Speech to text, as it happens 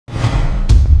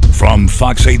From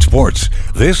Fox 8 Sports,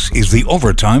 this is the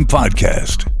Overtime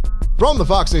Podcast. From the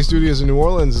Fox 8 studios in New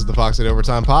Orleans is the Fox 8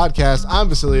 Overtime Podcast. I'm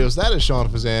Vasilios. That is Sean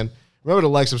Fazan. Remember to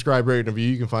like, subscribe, rate, and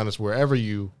review. You can find us wherever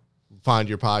you find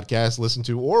your podcast, listen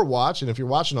to, or watch. And if you're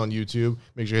watching on YouTube,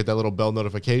 make sure you hit that little bell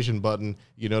notification button.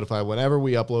 You get notified whenever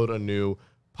we upload a new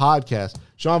podcast.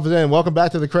 Sean Fazan, welcome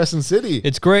back to the Crescent City.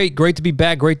 It's great. Great to be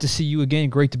back. Great to see you again.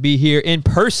 Great to be here in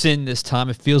person this time.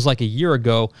 It feels like a year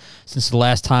ago since the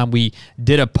last time we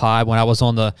did a pod when I was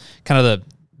on the kind of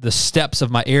the steps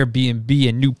of my Airbnb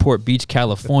in Newport Beach,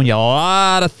 California. A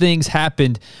lot of things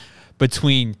happened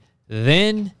between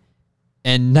then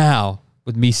and now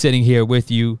with me sitting here with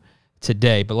you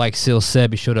today. But like Sil said,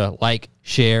 be sure to like,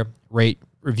 share, rate,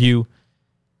 review,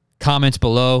 comments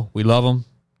below. We love them.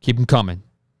 Keep them coming.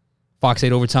 Fox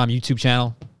 8 Overtime YouTube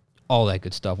channel, all that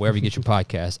good stuff, wherever you get your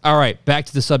podcast. All right, back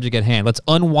to the subject at hand. Let's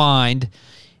unwind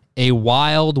a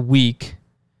wild week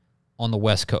on the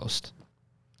West Coast.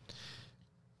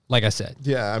 Like I said.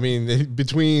 Yeah, I mean,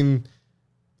 between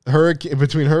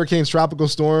hurricanes, tropical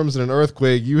storms, and an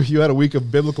earthquake, you had a week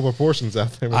of biblical proportions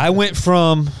out there. I went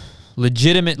from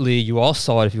legitimately, you all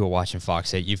saw it if you were watching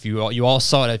Fox 8. If you all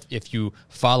saw it if you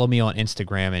follow me on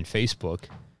Instagram and Facebook.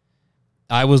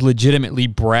 I was legitimately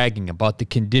bragging about the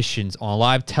conditions on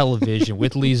live television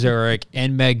with Lee Zurich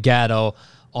and Meg Gatto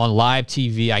on live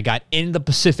TV. I got in the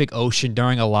Pacific Ocean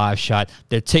during a live shot.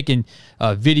 They're taking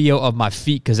a video of my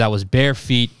feet because I was bare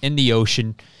feet in the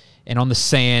ocean and on the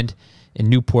sand in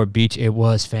Newport Beach. It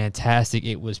was fantastic.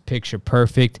 It was picture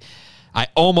perfect. I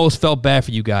almost felt bad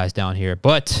for you guys down here,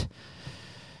 but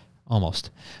almost,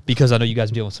 because I know you guys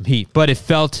are dealing with some heat. But it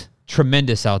felt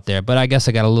tremendous out there. But I guess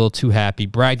I got a little too happy,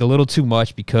 bragged a little too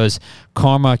much, because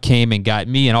karma came and got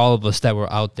me and all of us that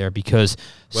were out there, because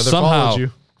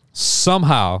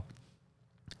somehow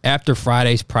after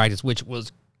Friday's practice, which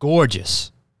was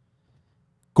gorgeous,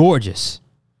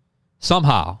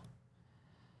 somehow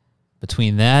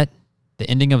between that, the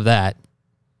ending of that,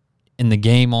 and the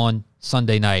game on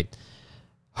Sunday night,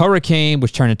 hurricane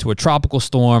was turned into a tropical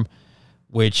storm,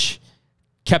 which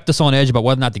kept us on edge about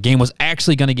whether or not the game was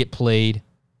actually going to get played.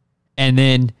 And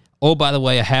then, oh, by the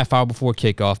way, a half hour before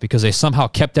kickoff, because they somehow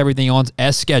kept everything on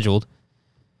as scheduled,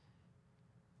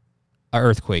 an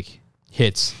earthquake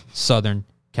hits Southern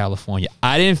California.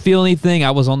 I didn't feel anything. I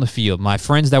was on the field. My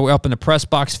friends that were up in the press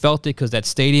box felt it, because that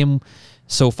stadium,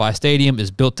 SoFi Stadium,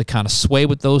 is built to kind of sway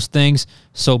with those things.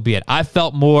 So be it. I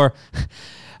felt more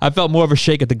of a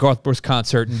shake at the Garth Brooks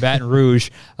concert in Baton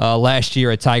Rouge last year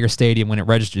at Tiger Stadium when it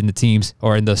registered in the team's,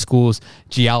 or in the school's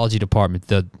geology department,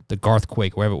 the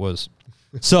Garthquake, wherever it was.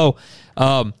 So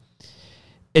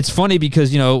it's funny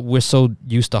because, we're so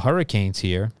used to hurricanes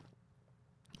here.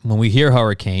 When we hear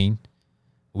hurricane,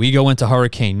 we go into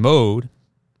hurricane mode,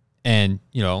 and,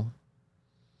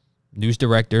 news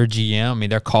director, GM,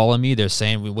 they're calling me. They're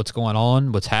saying what's going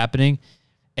on, what's happening.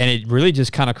 And it really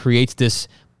just kind of creates this.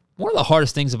 One of the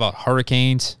hardest things about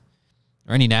hurricanes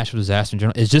or any natural disaster in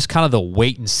general is just kind of the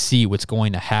wait and see what's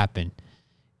going to happen,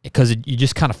 because you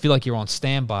just kind of feel like you're on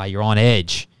standby, you're on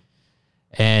edge.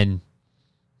 And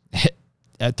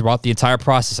throughout the entire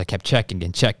process, I kept checking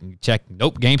and checking.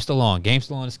 Nope, game's still on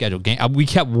the schedule. We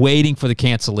kept waiting for the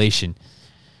cancellation,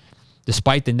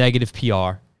 despite the negative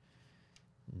PR.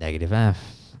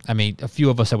 A few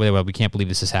of us said, well, we can't believe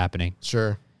this is happening.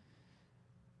 Sure.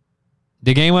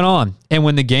 The game went on. And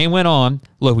when the game went on,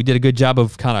 look, we did a good job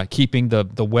of kind of keeping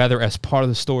the weather as part of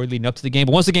the story leading up to the game.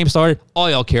 But once the game started, all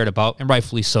y'all cared about, and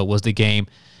rightfully so, was the game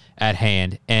at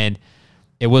hand. And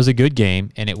it was a good game,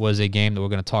 and it was a game that we're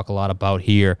going to talk a lot about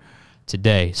here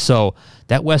today. So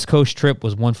that West Coast trip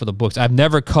was one for the books. I've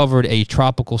never covered a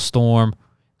tropical storm.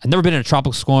 I've never been in a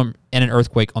tropical storm and an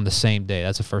earthquake on the same day.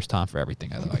 That's the first time for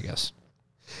everything, I guess.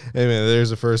 Hey, man, there's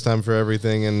a first time for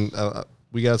everything, and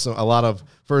we got a lot of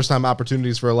first-time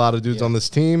opportunities for a lot of dudes on this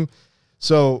team.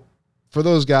 So, for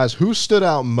those guys, who stood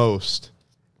out most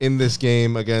in this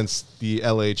game against the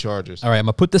LA Chargers? All right, I'm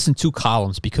going to put this in two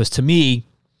columns, because to me,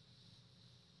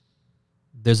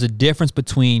 there's a difference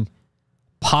between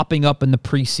popping up in the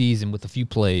preseason with a few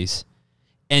plays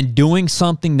and doing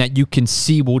something that you can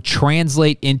see will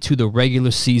translate into the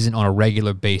regular season on a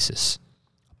regular basis.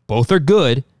 Both are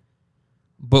good,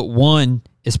 but one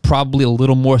is probably a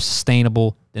little more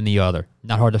sustainable than the other.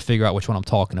 Not hard to figure out which one I'm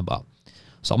talking about.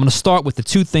 So I'm going to start with the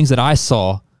two things that I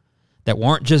saw that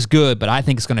weren't just good, but I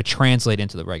think it's going to translate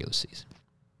into the regular season.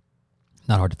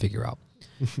 Not hard to figure out.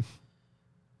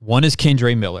 One is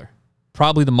Kendre Miller.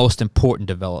 Probably the most important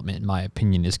development, in my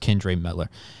opinion, is Kendre Miller.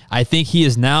 I think he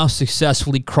has now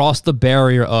successfully crossed the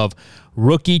barrier of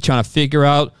rookie, trying to figure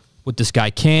out what this guy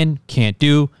can't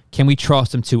do, Can we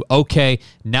trust him to, okay,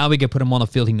 now we can put him on the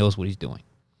field. He knows what he's doing.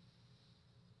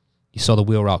 You saw the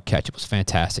wheel route catch. It was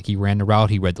fantastic. He ran the route.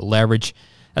 He read the leverage.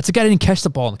 That's a guy that didn't catch the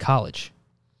ball in college.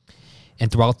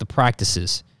 And throughout the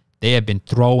practices, they have been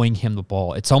throwing him the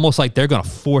ball. It's almost like they're going to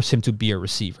force him to be a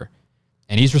receiver.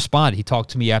 And he's responded. He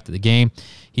talked to me after the game.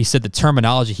 He said the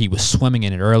terminology, he was swimming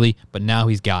in it early, but now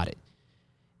he's got it.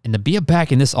 And to be a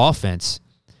back in this offense,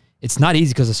 it's not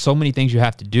easy because there's so many things you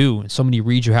have to do and so many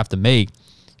reads you have to make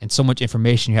and so much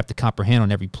information you have to comprehend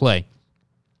on every play.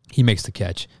 He makes the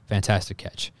catch. Fantastic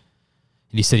catch.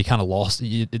 And he said he kind of lost.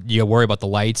 You worry about the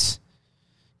lights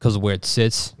because of where it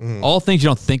sits. All things you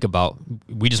don't think about.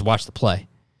 We just watch the play.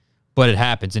 But it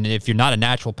happens. And if you're not a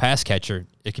natural pass catcher,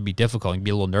 it can be difficult. It can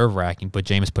be a little nerve-wracking. But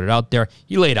Jameis put it out there.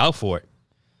 He laid out for it.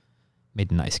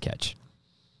 Made a nice catch.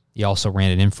 He also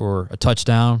ran it in for a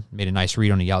touchdown. Made a nice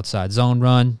read on the outside zone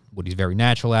run. What he's very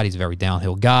natural at. He's a very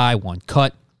downhill guy. One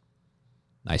cut.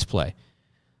 Nice play.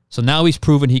 So now he's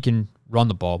proven he can run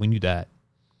the ball. We knew that.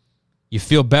 You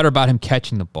feel better about him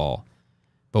catching the ball.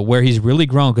 But where he's really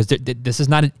grown, because this is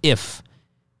not an if.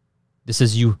 This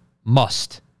is you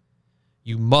must.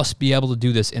 You must be able to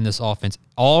do this in this offense.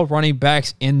 All running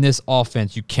backs in this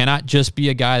offense, you cannot just be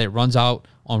a guy that runs out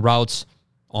on routes,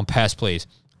 on pass plays.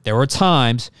 There are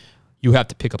times you have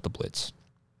to pick up the blitz.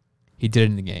 He did it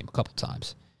in the game a couple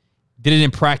times. Did it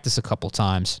in practice a couple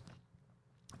times.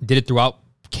 Did it throughout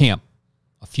camp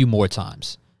a few more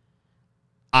times.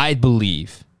 I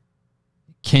believe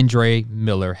Kendre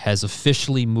Miller has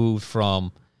officially moved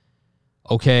from,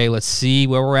 okay, let's see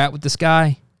where we're at with this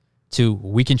guy, to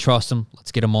we can trust him.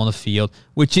 Let's get him on the field,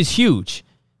 which is huge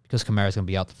because Kamara's going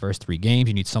to be out the first 3 games.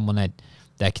 You need someone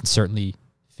that can certainly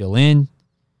fill in.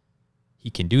 He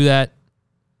can do that.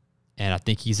 And I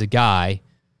think he's a guy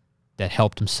that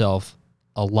helped himself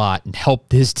a lot and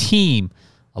helped his team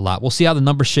a lot. We'll see how the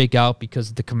numbers shake out because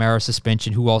of the Kamara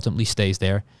suspension, who ultimately stays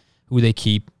there, who they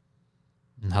keep,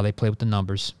 and how they play with the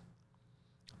numbers.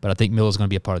 But I think Miller's going to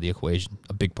be a part of the equation,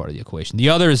 a big part of the equation. The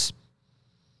other is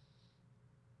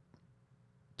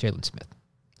Jaylon Smith.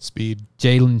 Speed.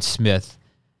 Jaylon Smith.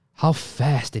 How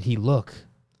fast did he look?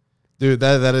 Dude,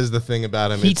 that is the thing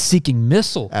about him. Heat-seeking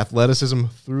missile. Athleticism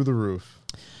through the roof.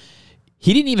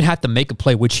 He didn't even have to make a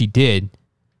play, which he did,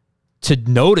 to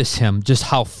notice him, just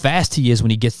how fast he is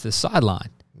when he gets to the sideline.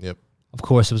 Yep. Of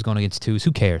course, it was going against twos.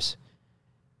 Who cares?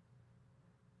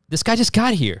 This guy just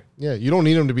got here. Yeah, you don't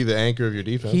need him to be the anchor of your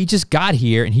defense. He just got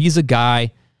here, and he's a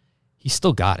guy, he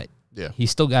still got it. Yeah. He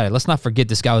still got it. Let's not forget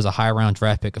this guy was a high-round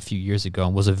draft pick a few years ago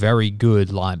and was a very good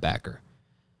linebacker.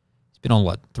 He's been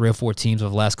on, 3 or 4 teams over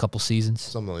the last couple seasons?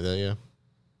 Something like that, yeah.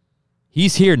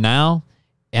 He's here now,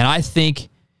 and I think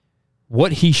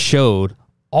what he showed,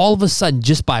 all of a sudden,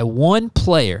 just by one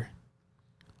player,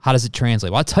 how does it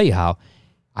translate? Well, I'll tell you how.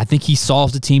 I think he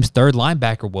solves the team's third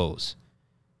linebacker woes.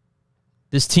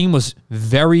 This team was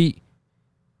very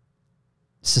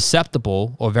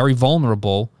susceptible or very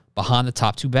vulnerable behind the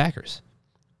top 2 backers.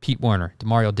 Pete Werner,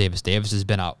 Demario Davis. Davis has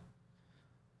been out.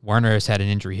 Werner has had an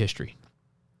injury history.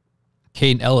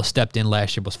 Caden Ellis stepped in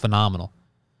last year, was phenomenal.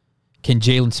 Can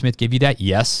Jaylon Smith give you that?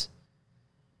 Yes.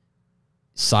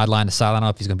 Sideline to sideline, I don't know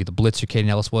if he's going to be the blitzer Caden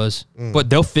Ellis was, but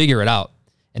they'll figure it out.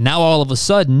 And now all of a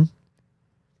sudden,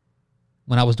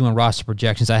 when I was doing roster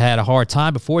projections, I had a hard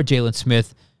time before Jaylon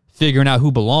Smith figuring out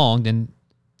who belonged and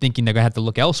thinking they're going to have to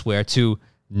look elsewhere to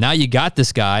now you got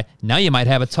this guy. Now you might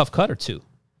have a tough cut or two,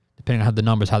 depending on how the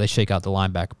numbers, how they shake out the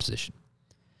linebacker position.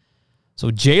 So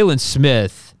Jaylon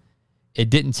Smith, it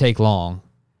didn't take long.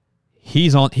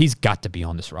 He's got to be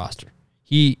on this roster.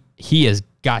 He has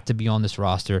got to be on this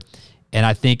roster. And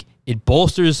I think it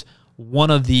bolsters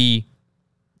one of the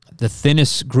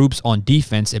thinnest groups on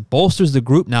defense. It bolsters the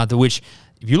group now to which,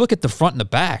 if you look at the front and the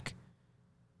back,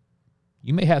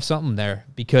 you may have something there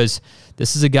because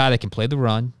this is a guy that can play the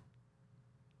run.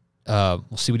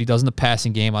 We'll see what he does in the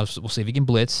passing game. We'll see if he can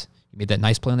blitz. He made that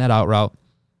nice play on that out route.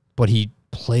 But he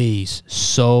plays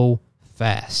so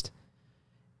fast.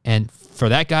 And for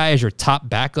that guy as your top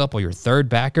backup or your third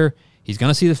backer, he's going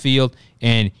to see the field,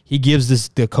 and he gives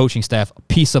the coaching staff a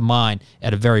peace of mind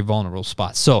at a very vulnerable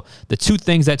spot. So the 2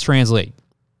 things that translate,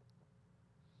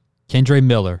 Kendre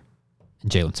Miller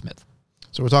and Jaylon Smith.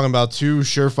 So we're talking about 2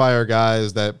 surefire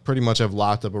guys that pretty much have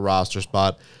locked up a roster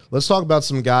spot. Let's talk about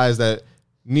some guys that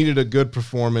needed a good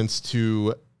performance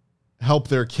to help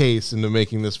their case into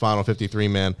making this final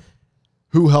 53-man.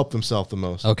 Who helped himself the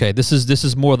most? Okay, this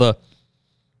is more the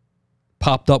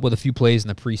popped up with a few plays in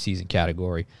the preseason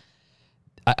category.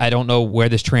 I don't know where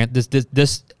this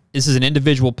is an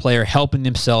individual player helping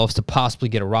themselves to possibly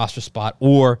get a roster spot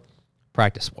or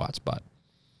practice squad spot.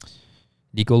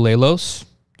 Nico Lelos,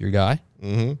 your guy.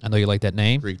 Mm-hmm. I know you like that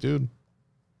name. Greek dude.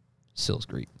 Sills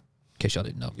Greek. In case y'all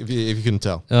didn't know. If you couldn't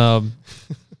tell.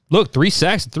 Look, 3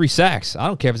 sacks and 3 sacks. I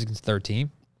don't care if it's against third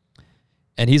team.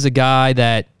 And he's a guy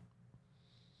that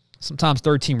sometimes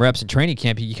third team reps in training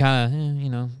camp, you kind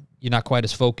of, you're not quite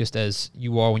as focused as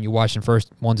you are when you're watching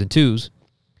first 1s and 2s.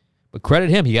 But credit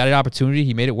him. He got an opportunity.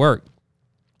 He made it work.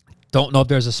 Don't know if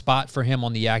there's a spot for him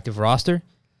on the active roster.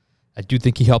 I do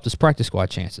think he helped his practice squad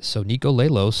chances. So Nico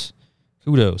Lelos,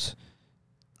 kudos.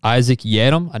 Isaac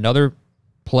Yedem, another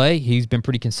play. He's been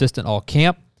pretty consistent all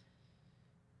camp.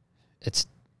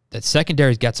 That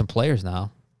secondary's got some players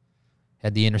now.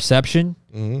 Had the interception.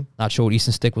 Mm-hmm. Not sure what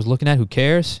Easton Stick was looking at. Who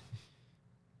cares?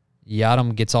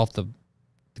 Yadam gets off the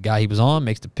guy he was on,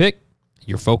 makes the pick.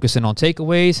 You're focusing on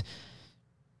takeaways.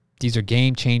 These are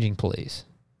game-changing plays.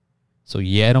 So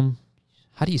Yadam,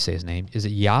 how do you say his name? Is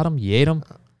it Yadam? Yadam?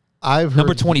 I've heard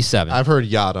Number 27. I've heard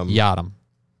Yadam. Yadam.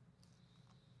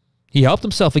 He helped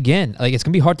himself again. Like, it's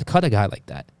going to be hard to cut a guy like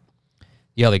that.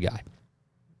 The other guy.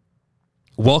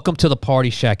 Welcome to the party,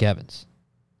 Shaq Evans.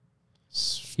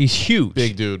 He's huge.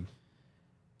 Big dude.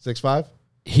 6'5"?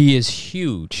 He is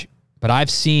huge. But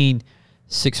I've seen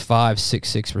 6'5",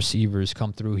 6'6" receivers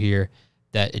come through here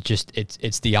that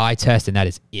it's the eye test, and that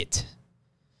is it.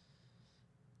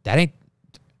 That ain't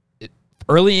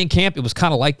early in camp, it was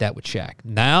kind of like that with Shaq.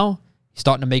 Now, he's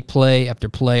starting to make play after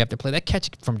play after play. That catch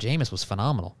from Jameis was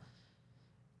phenomenal.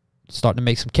 Starting to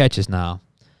make some catches now.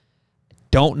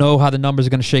 Don't know how the numbers are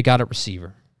going to shake out at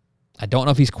receiver. I don't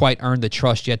know if he's quite earned the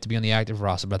trust yet to be on the active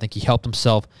roster, but I think he helped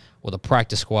himself with a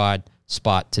practice squad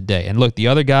spot today. And look, the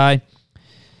other guy,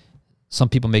 some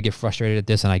people may get frustrated at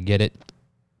this, and I get it.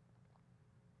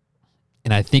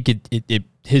 And I think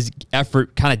his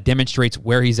effort kind of demonstrates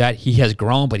where he's at. He has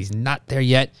grown, but he's not there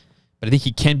yet. But I think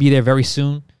he can be there very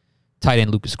soon. Tight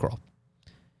end Lucas Kroll.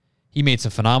 He made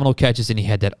some phenomenal catches, and he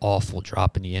had that awful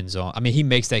drop in the end zone. I mean, he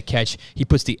makes that catch. He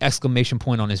puts the exclamation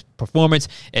point on his performance,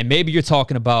 and maybe you're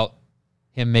talking about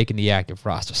him making the active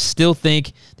roster. Still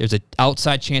think there's an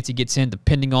outside chance he gets in,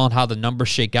 depending on how the numbers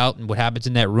shake out and what happens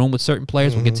in that room with certain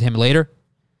players. We'll get to him later.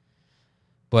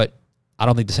 But I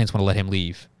don't think the Saints want to let him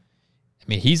leave. I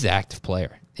mean, he's the active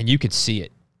player, and you can see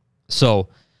it. So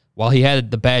while he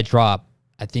had the bad drop,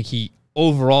 I think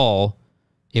overall,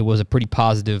 it was a pretty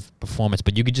positive performance.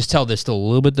 But you could just tell there's still a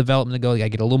little bit of development to go. You got to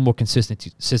get a little more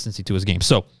consistency to his game.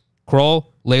 So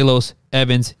Kroll, Lelos,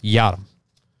 Evans, Yadam.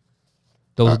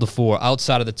 Those are the 4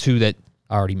 outside of the 2 that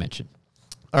I already mentioned.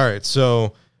 All right,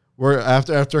 so we're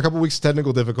after a couple weeks of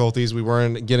technical difficulties, we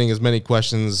weren't getting as many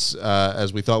questions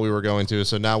as we thought we were going to.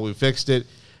 So now we fixed it,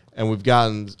 and we've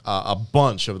gotten a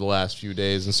bunch over the last few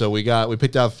days. And so we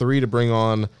picked out 3 to bring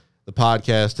on the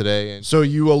podcast today. And so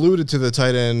you alluded to the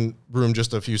tight end room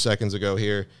just a few seconds ago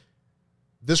here.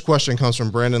 This question comes from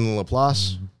Brandon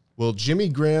Laplace. Mm-hmm. Will Jimmy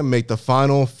Graham make the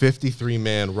final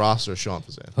 53-man roster, Sean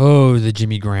Fazan? Oh, the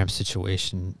Jimmy Graham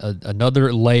situation.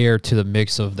 Another layer to the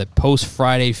mix of the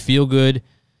post-Friday feel-good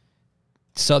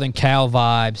Southern Cal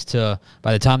vibes to,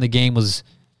 by the time the game was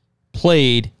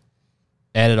played,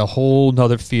 added a whole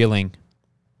nother feeling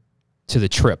to the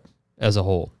trip as a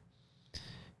whole.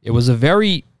 It was a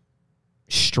very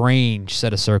strange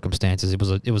set of circumstances.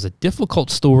 It was a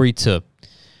difficult story to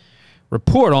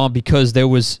report on because there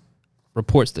was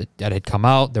reports that had come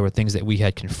out. There were things that we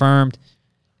had confirmed.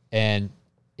 And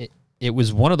it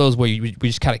was one of those where we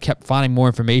just kind of kept finding more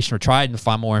information or tried to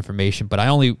find more information, but I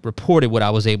only reported what I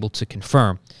was able to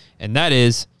confirm. And that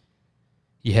is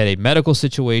he had a medical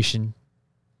situation,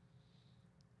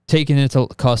 taken into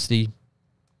custody,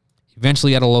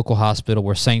 eventually at a local hospital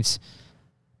where Saints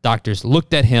doctors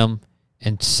looked at him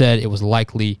and said it was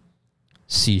likely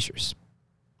seizures.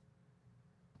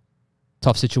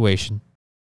 Tough situation.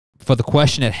 For the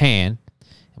question at hand,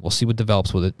 and we'll see what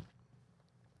develops with it,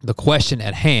 the question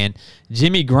at hand,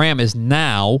 Jimmy Graham is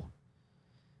now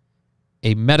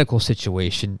a medical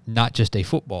situation, not just a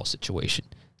football situation.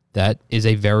 That is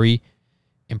a very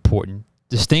important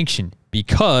distinction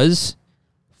because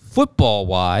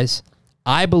football-wise,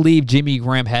 I believe Jimmy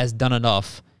Graham has done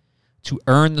enough to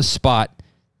earn the spot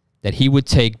that he would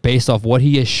take based off what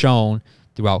he has shown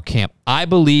throughout camp. I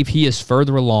believe he is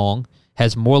further along,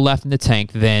 has more left in the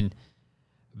tank than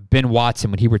Ben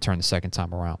Watson when he returned the second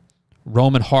time around.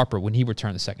 Roman Harper when he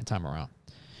returned the second time around.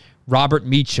 Robert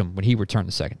Meacham when he returned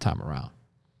the second time around.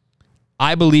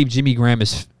 I believe Jimmy Graham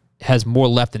has more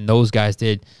left than those guys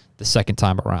did the second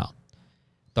time around.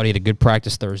 Thought he had a good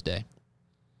practice Thursday.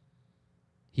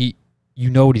 You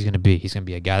know what he's going to be. He's going to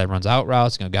be a guy that runs out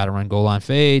routes, a guy to run goal line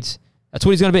fades. That's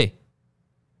what he's going to be.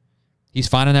 He's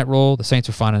finding that role. The Saints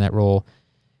are finding that role.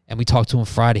 and we talked to him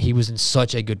Friday. He was in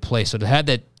such a good place. So to have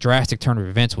that drastic turn of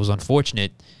events was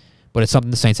unfortunate, but it's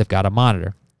something the Saints have got to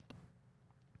monitor.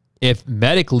 If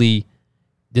medically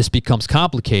this becomes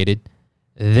complicated,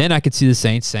 then I could see the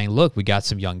Saints saying, look, we got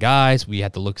some young guys. We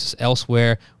have to look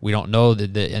elsewhere. We don't know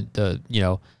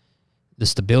the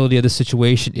stability of the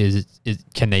situation.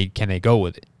 Can they go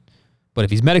with it? But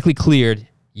if he's medically cleared,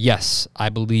 yes, I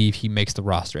believe he makes the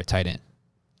roster at tight end.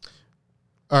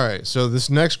 All right, so this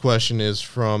next question is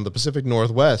from the Pacific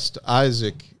Northwest.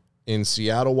 Isaac in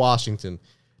Seattle, Washington.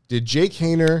 Did Jake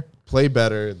Haener play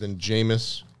better than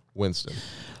Jameis Winston?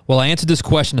 Well, I answered this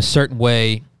question a certain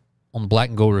way on the Black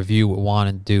and Gold Review with Juan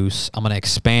and Deuce. I'm going to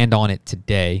expand on it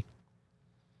today.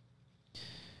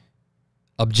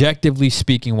 Objectively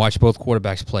speaking, watch both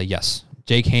quarterbacks play. Yes,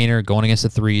 Jake Haener going against the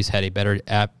threes had a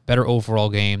better overall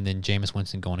game than Jameis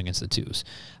Winston going against the twos.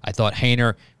 I thought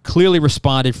Haener clearly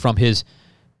responded from his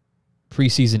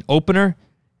preseason opener,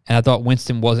 and I thought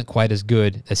Winston wasn't quite as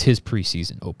good as his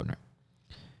preseason opener.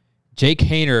 Jake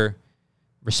Haener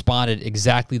responded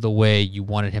exactly the way you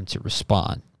wanted him to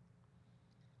respond.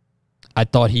 I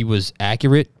thought he was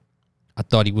accurate. I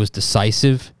thought he was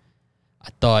decisive. I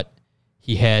thought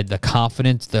he had the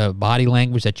confidence, the body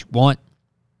language that you want.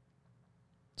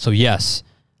 So, yes,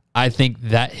 I think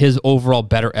that his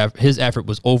effort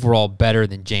was overall better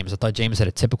than Jameis. I thought Jameis had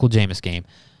a typical Jameis game,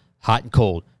 hot and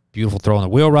cold. Beautiful throw on the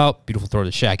wheel route, beautiful throw to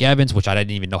Shaq Evans, which I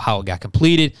didn't even know how it got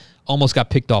completed. Almost got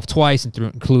picked off twice,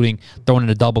 including throwing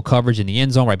into double coverage in the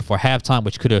end zone right before halftime,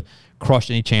 which could have crushed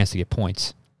any chance to get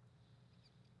points.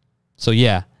 So,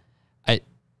 yeah, I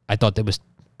thought that was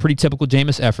pretty typical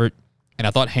Jameis effort, and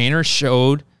I thought Haener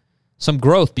showed some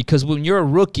growth because when you're a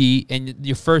rookie and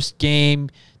your first game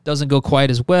doesn't go quite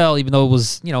as well, even though it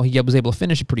was, he was able to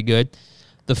finish it pretty good,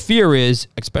 the fear is,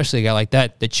 especially a guy like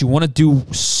that you want to do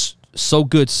so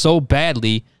good, so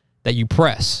badly that you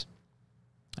press.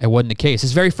 It wasn't the case.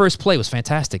 His very first play was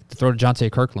fantastic. The throw to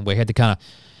Jonte Kirkland, where he had to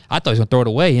I thought he was going to throw it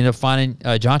away. He ended up finding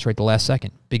Jonte at the last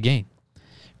second. Big game.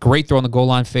 Great throw on the goal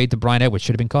line fade to Bryan Edwards.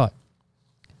 Should have been caught.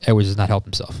 Edwards does not help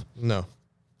himself. No.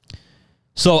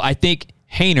 So I think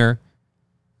Haener,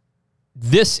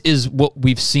 this is what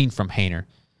we've seen from Haener.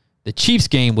 The Chiefs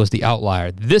game was the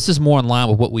outlier. This is more in line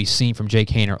with what we've seen from Jake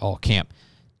Haener all camp.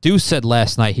 Deuce said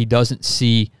last night he doesn't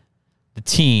see the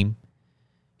team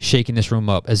shaking this room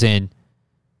up, as in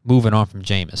moving on from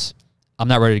Jameis. I'm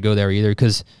not ready to go there either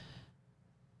because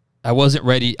I wasn't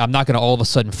ready. I'm not going to all of a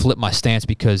sudden flip my stance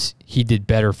because he did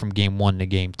better from game 1 to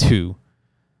game 2.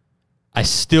 I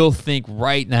still think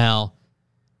right now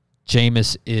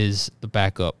Jameis is the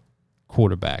backup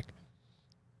quarterback.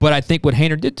 But I think what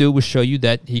Haener did do was show you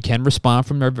that he can respond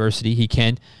from adversity. He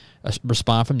can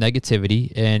respond from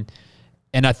negativity.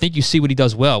 And I think you see what he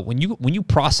does well. When you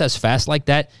process fast like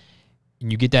that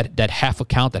and you get that half a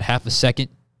count, that half a second,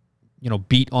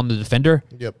 beat on the defender,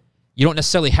 yep. You don't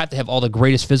necessarily have to have all the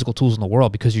greatest physical tools in the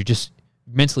world because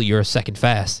you're a second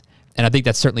fast. And I think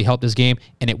that certainly helped his game,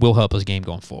 and it will help his game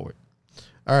going forward.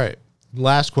 All right.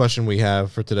 Last question we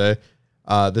have for today.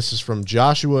 This is from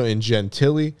Joshua in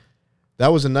Gentilly. That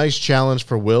was a nice challenge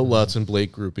for Will Lutz and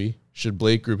Blake Grupe. Should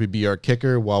Blake Grupe be our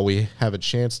kicker while we have a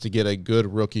chance to get a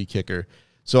good rookie kicker?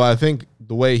 So I think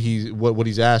the way what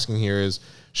he's asking here is,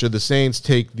 should the Saints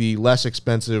take the less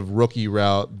expensive rookie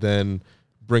route than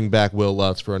bring back Will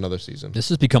Lutz for another season? This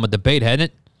has become a debate, hasn't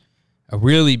it? A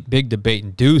really big debate.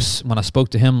 And Deuce, when I spoke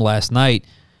to him last night,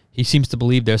 he seems to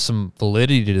believe there's some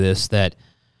validity to this, that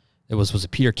it was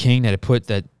it Peter King that had put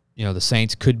that, the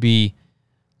Saints could be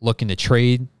looking to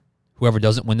trade whoever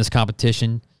doesn't win this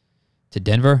competition to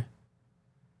Denver.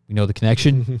 We know the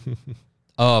connection.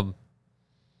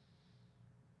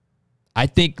 I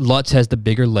think Lutz has the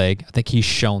bigger leg. I think he's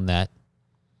shown that.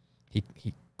 He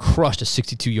crushed a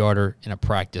 62-yarder in a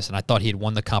practice, and I thought he had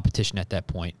won the competition at that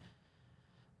point.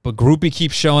 But Grupe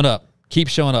keeps showing up.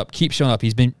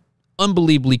 He's been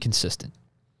unbelievably consistent.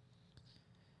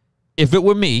 If it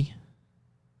were me,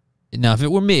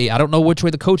 I don't know which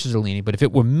way the coaches are leaning, but if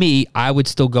it were me, I would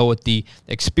still go with the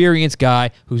experienced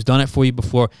guy who's done it for you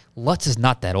before. Lutz is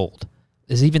not that old.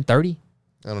 Is he even 30?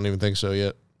 I don't even think so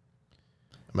yet.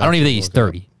 I don't even think he's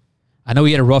 30. I know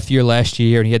he had a rough year last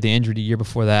year, and he had the injury the year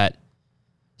before that.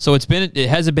 So it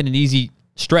hasn't been an easy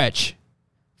stretch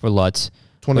for Lutz.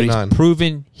 29. But he's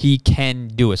proven he can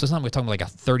do it. So it's not we're talking about like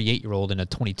a 38-year-old and a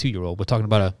 22-year-old. We're talking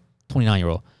about a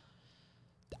 29-year-old.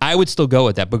 I would still go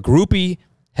with that. But Grupe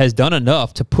has done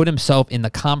enough to put himself in the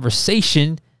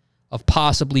conversation of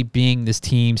possibly being this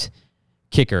team's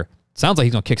kicker. Sounds like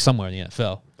he's going to kick somewhere in the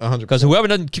NFL. 100%. Because whoever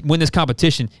doesn't win this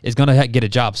competition is going to get a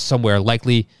job somewhere,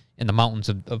 likely in the mountains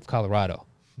of Colorado.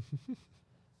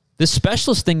 The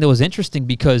specialist thing, though, is interesting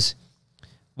because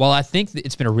while I think that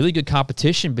it's been a really good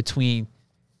competition between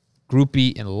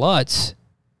Groupie and Lutz,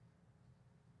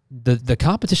 the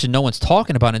competition no one's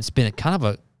talking about, and it's been kind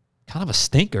of a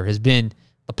stinker, has been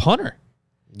the punter.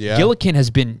 Yeah. Gillikin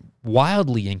has been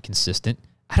wildly inconsistent.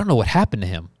 I don't know what happened to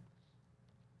him.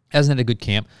 Hasn't had a good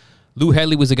camp. Lou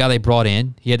Headley was the guy they brought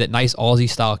in. He had that nice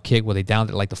Aussie-style kick where they downed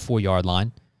it like the 4-yard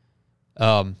line.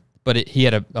 But he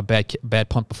had a bad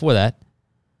punt before that.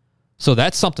 So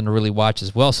that's something to really watch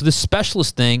as well. So this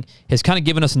specialist thing has kind of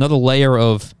given us another layer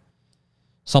of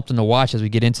something to watch as we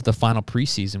get into the final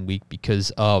preseason week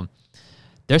because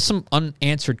there's some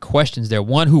unanswered questions there.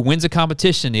 One, who wins a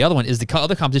competition? The other one, is the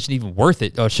other competition even worth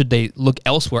it? Or should they look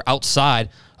elsewhere outside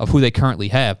of who they currently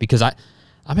have? Because I'm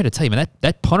here to tell you, man,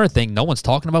 that punter thing no one's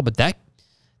talking about, but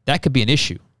that could be an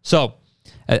issue. So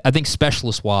I think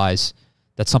specialist-wise,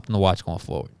 that's something to watch going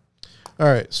forward. All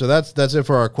right, so that's it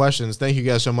for our questions. Thank you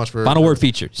guys so much for Final word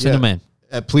feature. Send them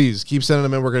in. Please keep sending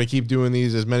them in. We're going to keep doing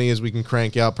these, as many as we can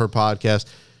crank out per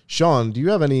podcast. Sean, do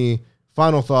you have any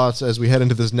final thoughts as we head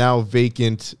into this now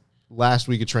vacant last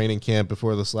week of training camp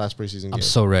before this last preseason game? I'm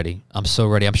so ready.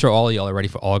 I'm sure all of y'all are ready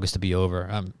for August to be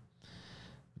over.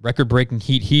 Record-breaking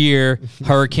heat here,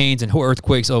 hurricanes and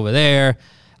earthquakes over there.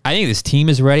 I think this team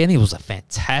is ready. I think it was a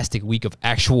fantastic week of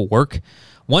actual work.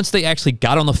 Once they actually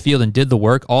got on the field and did the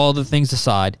work, all the things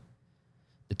aside,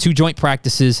 the 2 joint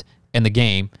practices and the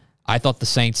game, I thought the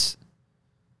Saints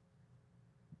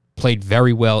played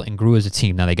very well and grew as a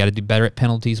team. Now, they got to do better at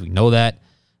penalties. We know that.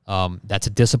 That's a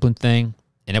discipline thing,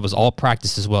 and it was all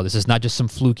practice as well. This is not just some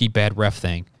fluky bad ref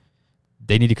thing.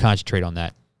 They need to concentrate on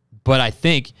that. But I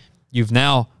think you've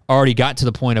now already got to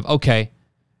the point of, okay,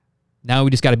 now we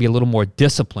just got to be a little more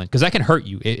disciplined because that can hurt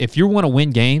you. If you want to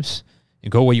win games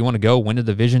and go where you want to go, win the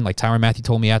division, like Tyrann Mathieu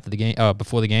told me after the game,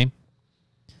 before the game,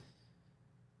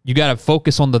 you got to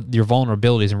focus on your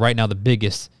vulnerabilities. And right now, the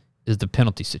biggest is the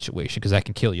penalty situation because that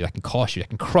can kill you, that can cost you, that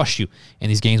can crush you in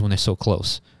these games when they're so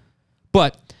close.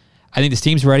 But I think this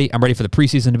team's ready. I'm ready for the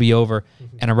preseason to be over,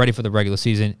 and I'm ready for the regular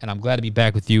season. And I'm glad to be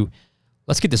back with you.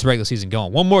 Let's get this regular season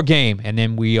going. One more game, and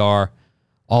then we are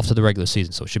off to the regular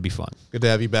season, so it should be fun. Good to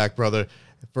have you back, brother.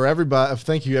 For everybody,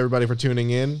 thank you everybody for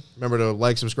tuning in. Remember to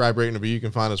like, subscribe, rate, and review. You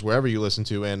can find us wherever you listen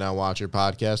to and now watch your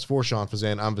podcast. For Sean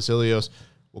Fazan, I'm Vasilios.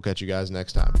 We'll catch you guys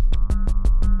next time.